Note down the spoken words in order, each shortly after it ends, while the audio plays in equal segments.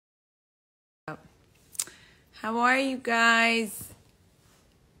How are you guys?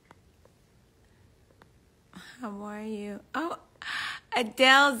 How are you? Oh,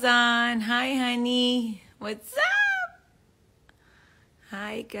 Adele's on. Hi, honey. What's up?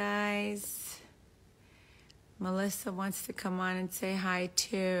 Hi, guys. Melissa wants to come on and say hi,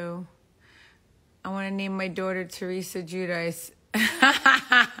 too. I want to name my daughter Teresa Giudice.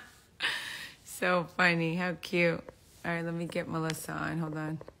 So funny. How cute. All right, let me get Melissa on. Hold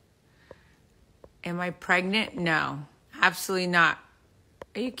on. Am I pregnant? No, absolutely not.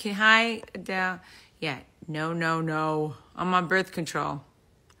 Are you kidding? Hi, Adele. Yeah, no. I'm on birth control.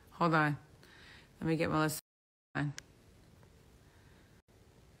 Hold on. Let me get Melissa on.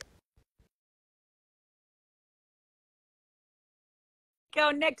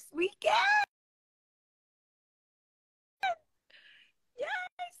 Go next weekend. Yes.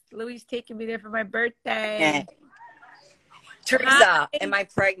 Louis taking me there for my birthday. Teresa, Hi. am I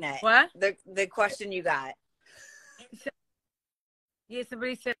pregnant? What? The question you got. Yeah,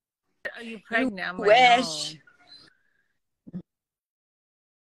 somebody said, are you pregnant? I'm like, wish. no.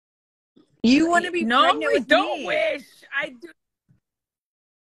 You want to be pregnant with don't me? wish. I do.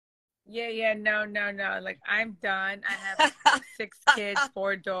 Yeah, no. Like, I'm done. I have 6 kids,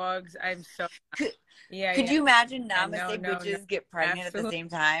 4 dogs. I'm so Could yeah. you imagine Namaste No, bitches get pregnant at the same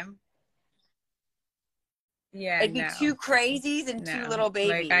time? Yeah, It'd be 2 crazies and 2 little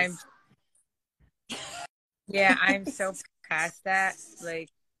babies. I'm so past that. Like,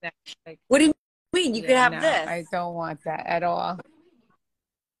 what do you mean? You could have this. I don't want that at all.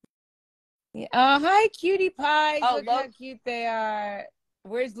 Yeah. Oh, hi, cutie pies. Oh, look how cute they are.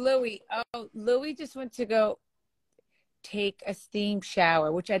 Where's Louie? Oh, Louie just went to go take a steam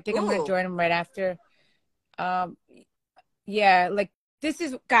shower, which I think I'm going to join him right after. Yeah, like this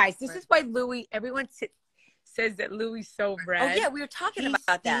is, guys, this is why Louie, everyone says that Louie's so red. Oh, yeah, we were talking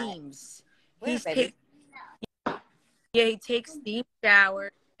about that. He takes steam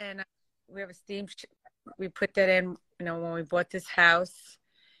showers, and we have a we put that in, when we bought this house,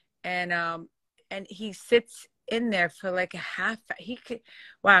 and he sits in there for like a half. He could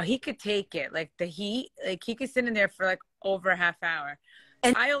take it, like the heat, like he could sit in there for like over a half hour.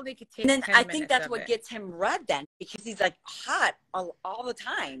 And I only could take. And then 10 I think that's what it. gets him red then, because he's like hot all the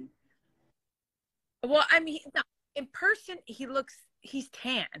time. Well, I mean, in person he's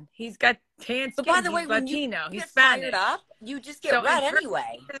tan. He's got tan skin. But by the way, he's when Latino. you he's get Spanish. fired up, you just get red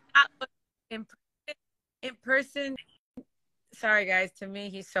anyway. In person, sorry guys, to me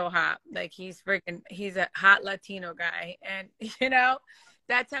he's so hot. Like he's a hot Latino guy, and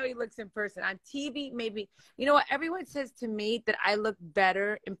that's how he looks in person. On TV, maybe, what everyone says to me, that I look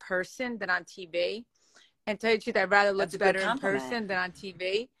better in person than on TV. And tell you the truth, I'd rather look better in person than on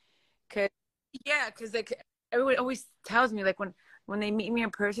TV. Because like everyone always tells me, like when they meet me in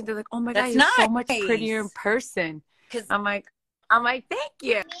person, they're like, "Oh my God, you're so much prettier in person." I'm like, thank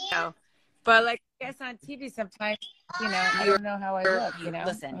you. But like, I guess on TV sometimes, I don't know how I look.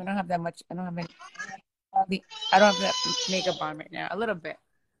 Listen, I don't have that much. I don't have that makeup on right now. A little bit.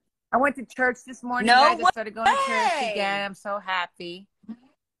 I went to church this morning. Guys, I started going to church again. I'm so happy.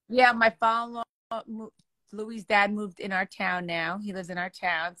 Yeah, my father-in-law, Louis' dad, moved in our town now. He lives in our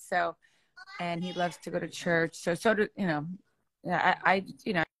town, and he loves to go to church. So do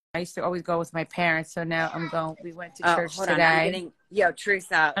I used to always go with my parents. So now I'm going. We went to church today.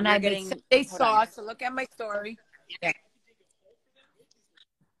 Teresa, and I'm getting Sunday sauce. So look at my story. Yeah.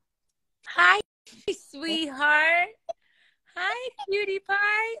 Hi, sweetheart. Hi, cutie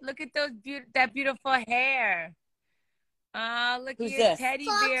pie. Look at that beautiful hair. Look at your teddy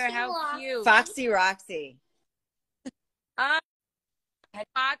bear. How cute. Foxy Roxy.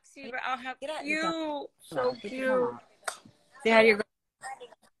 Foxy. Oh, how cute. So cute. Say hi to your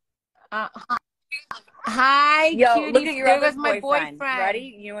hi, cutie. Look at your there other goes my boyfriend.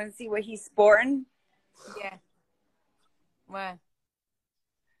 Ready? You want to see what he's sporting? Yeah. What?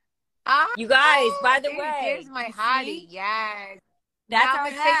 You guys, by the way, there's my hottie. Yes. That's our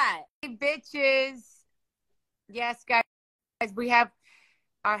hat. Bitches. Yes, guys. We have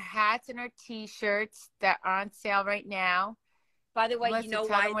our hats and our T-shirts that are on sale right now. By the way, you know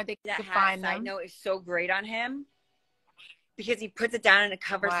why they that can hat, find I them. know, is so great on him? Because he puts it down and it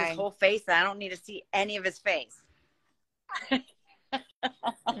covers his whole face, and I don't need to see any of his face.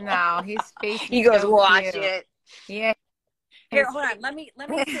 No, his face. He goes, so watch cute. it. Yeah. Here, hold on. Let me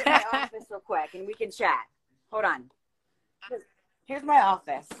sit in my office real quick, and we can chat. Hold on. Here's my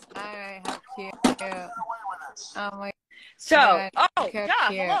office. All right, how cute. Oh my. So, God,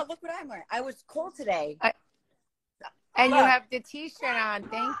 hello. Look what I'm wearing. I was cold today. And you have the T-shirt on.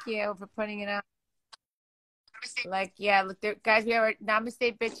 Thank you for putting it on. Like, yeah, look there, guys. We have our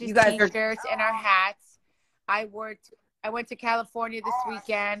Namaste Bitches T-shirts and our hats. I wore. I went to California this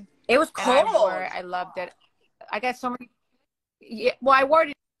weekend, It was and I cold. wore it. I loved it. I got so many. Yeah, well, I wore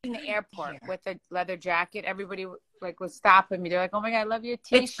it in the airport with a leather jacket. Everybody like was stopping me. They're like, "Oh my God, I love your It's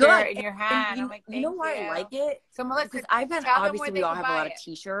good. T-shirt and your hat." And I'm like, you know "Thank why I you." like it? So Melissa, Because I've been, tell them where obviously we they all can have a buy lot of it.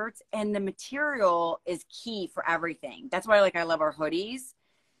 t-shirts, and the material is key for everything. That's why I love our hoodies.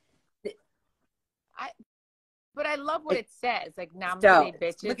 I but I love what It's it says. Like so Namaste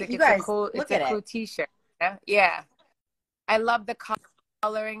bitches. look at Like you guys. it's Look a at cool it. T-shirt. Yeah. Yeah. I love the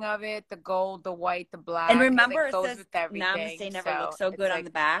coloring of it, the gold, the white, the And black. It remember, like it goes says with everything. Namaste never So looks so it's good on like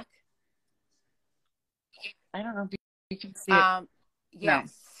the back. I don't know if you can see it. No,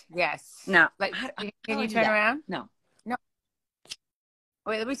 yes. Yes. no. Like How can do I you do turn that? around? No. No.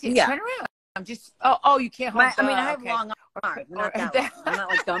 Wait, let me see. Yeah. Turn around. I'm just oh, you can't hold I mean, I have okay. long arms. I'm not that long. I'm not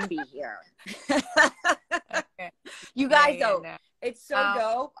like Gumby here. Okay. You guys, Yeah, though, no. it's so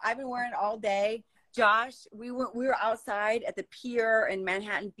dope. I've been wearing it all day. Josh, we were outside at the pier in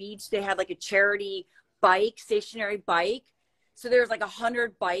Manhattan Beach. They had like a charity bike, stationary bike. So there was like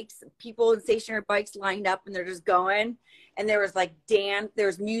 100 bikes, people in stationary bikes lined up, and they're just going. And there was like there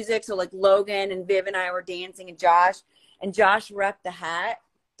was music. So like Logan and Viv and I were dancing, and Josh repped the hat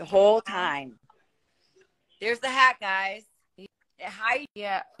the whole time. There's the hat, guys. It hides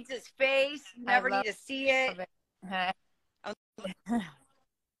his face. You never need to see it.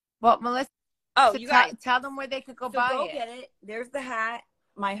 Well, Melissa, oh, you guys, tell them where they could go buy go it. get it. There's the hat.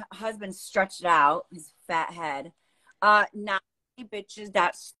 My husband stretched it out, his fat head.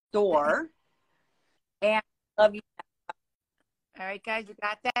 Bitches.store. And I love you. All right, guys, you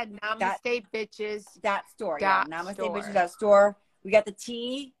got that? Namaste bitches. That store, yeah. Namaste bitches.store. We got the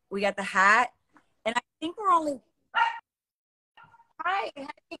tea. We got the hat. And I think we're only. Hi,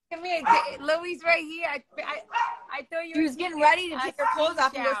 come here. Louie's right here. I thought you were. She was getting ready to take her clothes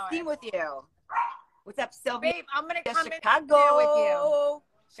off and go steam with you. What's up, Sylvia? Babe, I'm going to come Chicago in with you.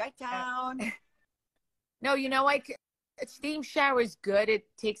 Chi-town. No, you know, a steam shower is good. It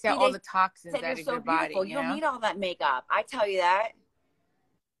takes out all the toxins out of your body. You don't need all that makeup. I tell you that.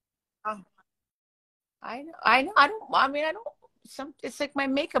 I know. I don't. It's like my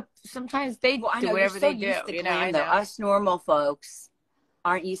makeup. Sometimes they do whatever they do. You know, I know. Us normal folks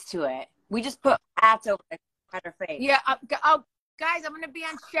aren't used to it. We just put hats over our face. Yeah. Guys, I'm going to be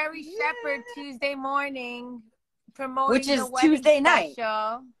on Sherry Shepherd Tuesday morning, promoting which is the wedding Tuesday special.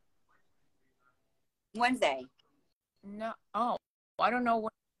 Night. Wednesday. No. Oh, I don't know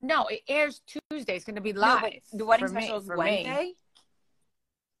what. No, it airs Tuesday. It's going to be live. No, but the wedding special is Wednesday.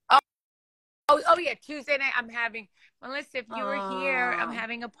 Oh yeah, Tuesday night. I'm having Melissa. If you were here, I'm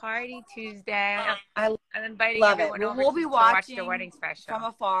having a party Tuesday. I'm inviting everyone over. We'll be watch the wedding special from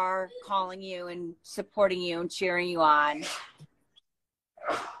afar, calling you and supporting you and cheering you on.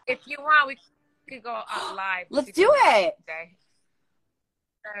 If you want, we could go live. Let's do it.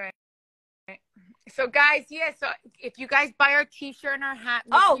 All right. So guys, so if you guys buy our T-shirt and our hat,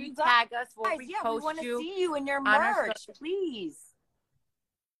 make sure you tag us. We'll we want to see you in your merch, please.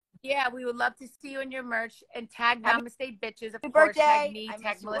 Yeah, we would love to see you in your merch, and tag Namaste bitches. Happy birthday. Tag me,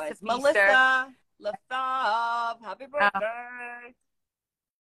 tag Melissa Lefebvre. Happy birthday.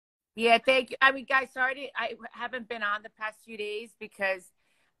 Yeah, thank you. I mean, guys, sorry I haven't been on the past few days because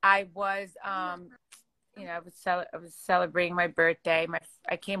I was, I was celebrating my birthday.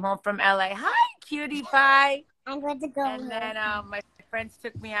 I came home from LA. Hi, cutie pie. I'm going to go. And then my friends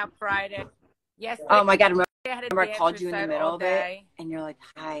took me out Friday. Yes. Oh my God! Remember, I called you in the middle of it, and you're like,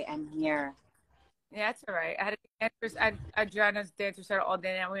 "Hi, I'm here." Yeah, that's all right. I had a dance. I joined us dance recital all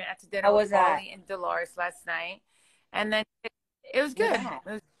day, and we went out to dinner. How was with that? Paulie and Dolores last night, and then it was good. Yeah.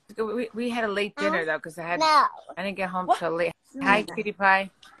 It was good. We had a late dinner though because I didn't get home till late. Hi, cutie pie.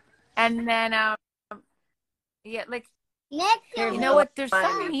 And then like you know what? There's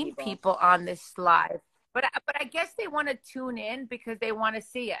so many people on this live, but I guess they want to tune in because they want to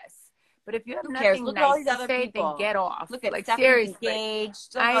see us. But if you have nothing nice to say, then get off. Look at like Stephanie seriously.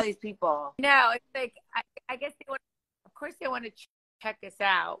 Engaged. Look at all these people. No, it's like I guess they want. Of course, they want to check us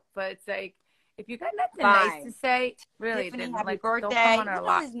out, but it's like if you got nothing nice to say, really, Tiffany, then happy like birthday. don't come on our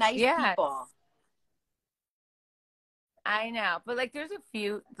live. These nice people. I know, but like there's a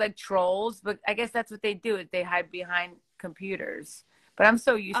few like trolls, but I guess that's what they do. Is they hide behind computers. But I'm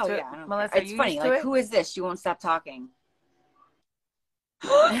so used to it. Melissa, it's funny. Like, who is this? She won't stop talking.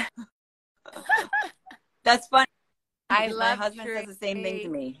 That's funny. I love my husband says the same thing to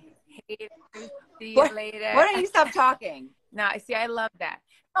me. See you later. Why don't you stop talking? No, see, I love that.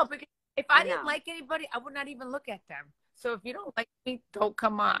 No, because if I didn't like anybody, I would not even look at them. So if you don't like me, don't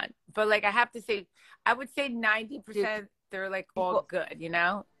come on. But like I have to say, I would say 90% they're like all good, you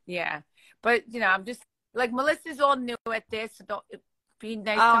know? Yeah. But you know, I'm just like Melissa's all new at this, so don't be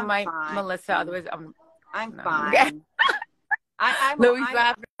nice Oh, to I'm my fine. Melissa. Otherwise, I'm no. fine. Louis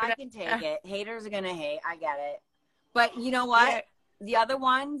laughing. I can take it. Haters are gonna hate. I get it. But you know what? Yeah. The other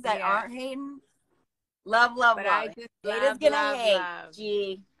ones that Yeah. aren't hating, love, love, But love. I just Haters love, gonna love, hate. love.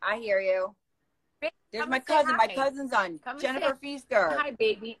 Gee, I hear you. There's Come my and say cousin. My hi. cousin's on. Come and Jennifer say Feaster. hi,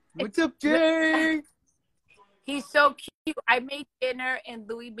 baby. What's up, Jay? He's so cute. I made dinner and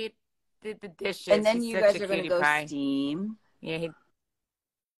Louis did the dishes. And then He's you such guys a are gonna cutie go pie. steam. Yeah.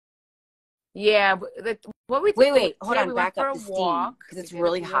 Yeah. What we Wait, hold today on. we Back went up for to a steam walk because it's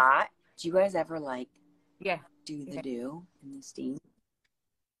really hot. Do you guys ever like Yeah. do the do in the steam?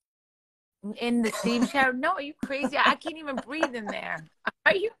 In the steam shower? No, are you crazy? I can't even breathe in there.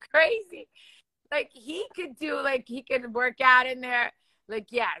 Are you crazy? Like he could work out in there. Like,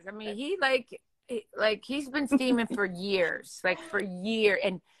 yes. I mean, he's been steaming for years,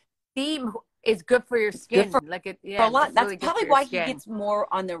 and steam is good for your skin. For a lot. That's really probably why he gets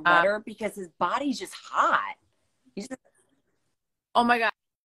more on the redder because his body's just hot. Oh my God.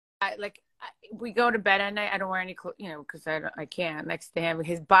 We go to bed at night. I don't wear any clothes, because I can't next to him.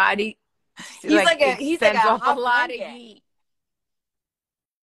 His body, he's like a off hot a lot blanket. of heat.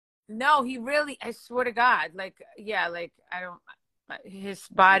 No, he really, I swear to God, his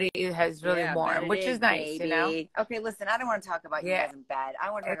body has really warm, which is nice, baby. Okay, listen, I don't want to talk about you guys in bed.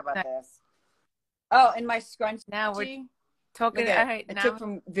 I want to talk about nice. this. Oh, and my scrunchie. Now we're talking. I took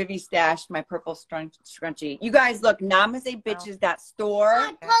from Vivi Stash my purple scrunchie. You guys, look, Namaste Bitches, that store.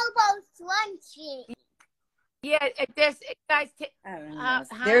 My purple scrunchie. Yeah, guys. I don't know.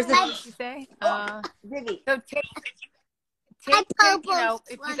 There's a you say. Vivi. So take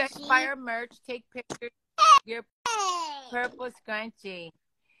if you guys buy our merch, take pictures of your purple scrunchie.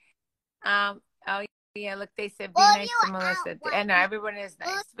 Oh yeah, look, they said be nice to Melissa. And no, everyone is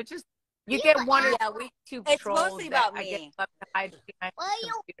nice, but just you get one or two It's trolls mostly about I me. get left to hide behind Where the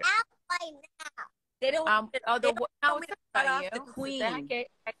you computer. out right now? They don't. No, it's not about you. The queen. I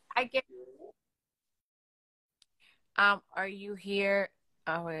get. Are you here?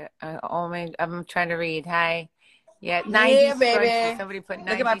 I'm trying to read. Hi. Yeah, 90 baby. Scrunchie. Somebody put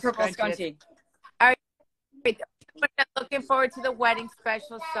 90 Look at my purple scrunchie. scrunchie. All right. Looking forward to the wedding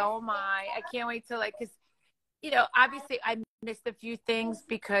special. So am I. I can't wait to because, obviously I missed a few things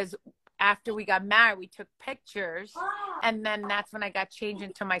because after we got married, we took pictures, and then that's when I got changed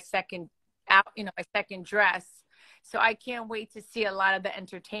into my second dress. So I can't wait to see a lot of the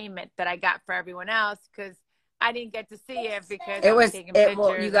entertainment that I got for everyone else because I didn't get to see it because I was taking pictures.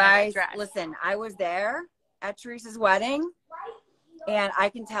 Well, you guys, listen, I was there at Teresa's wedding, and I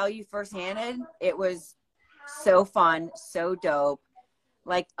can tell you firsthand, it was so fun, so dope.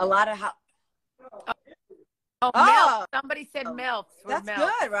 Like a lot of MILF. Somebody said MILF. That's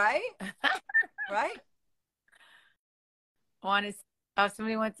MILF. good, right? Right?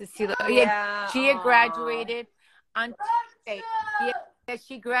 Somebody wants to see. Yeah. Gia graduated on Tuesday. Yeah,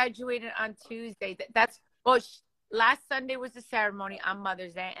 she graduated on Tuesday. Last Sunday was the ceremony on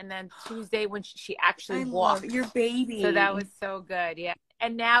Mother's Day, and then Tuesday when she actually walked. Your baby. So that was so good. Yeah,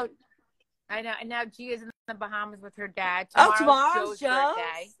 and now I know. And now Gia's in the Bahamas with her dad. Tomorrow's Joe's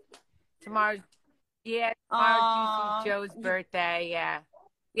birthday. Tomorrow's Joe's birthday. Yeah.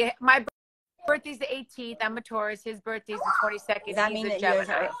 My birthday's the 18th. I'm a Taurus. His birthday's the 22nd. Does that mean that you guys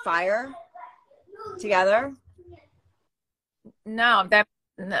are fire together? No,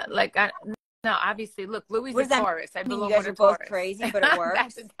 no, obviously. Look, Louis is a Taurus. I belong you guys with are both Taurus. crazy, but it works.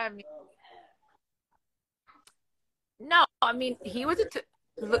 That's what that means. No, I mean he was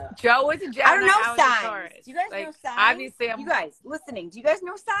Joe was a Gemini. I don't know signs. Taurus. Do you guys know signs? Obviously, you guys listening. Do you guys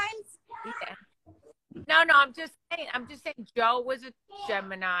know signs? Yeah. No, I'm just saying. Joe was a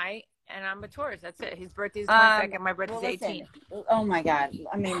Gemini, and I'm a Taurus. That's it. His birthday's 22nd. My birthday's 18th. Oh my God!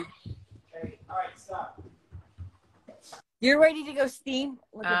 I mean, all right, stop. You're ready to go steam?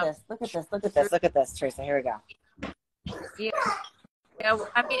 Look at this. Look at this. Look at this. Look at this, Teresa. Here we go. Yeah.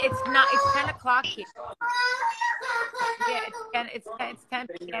 I mean, it's 10 o'clock here. Yeah, it's 10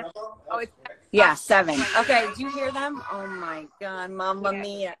 p.m. Oh, it's 10 yeah, 7. Okay, do you hear them? Oh my God, Mamma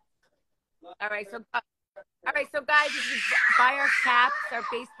Mia. All right, so guys, if you buy our caps, our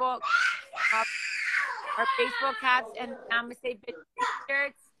baseball caps, and Namaste Bitch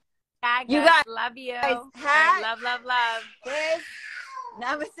shirts, tag you us. guys, Love you. Hat. Love. This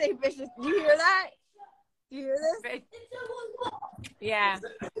Namaste Bitches. Do you hear that? Do you hear this? Yeah.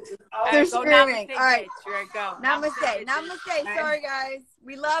 They're screaming. Namaste, all right, bitch. Go. Namaste. Sorry, guys.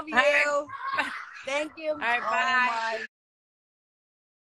 We love you. All right. Thank you. All right, bye.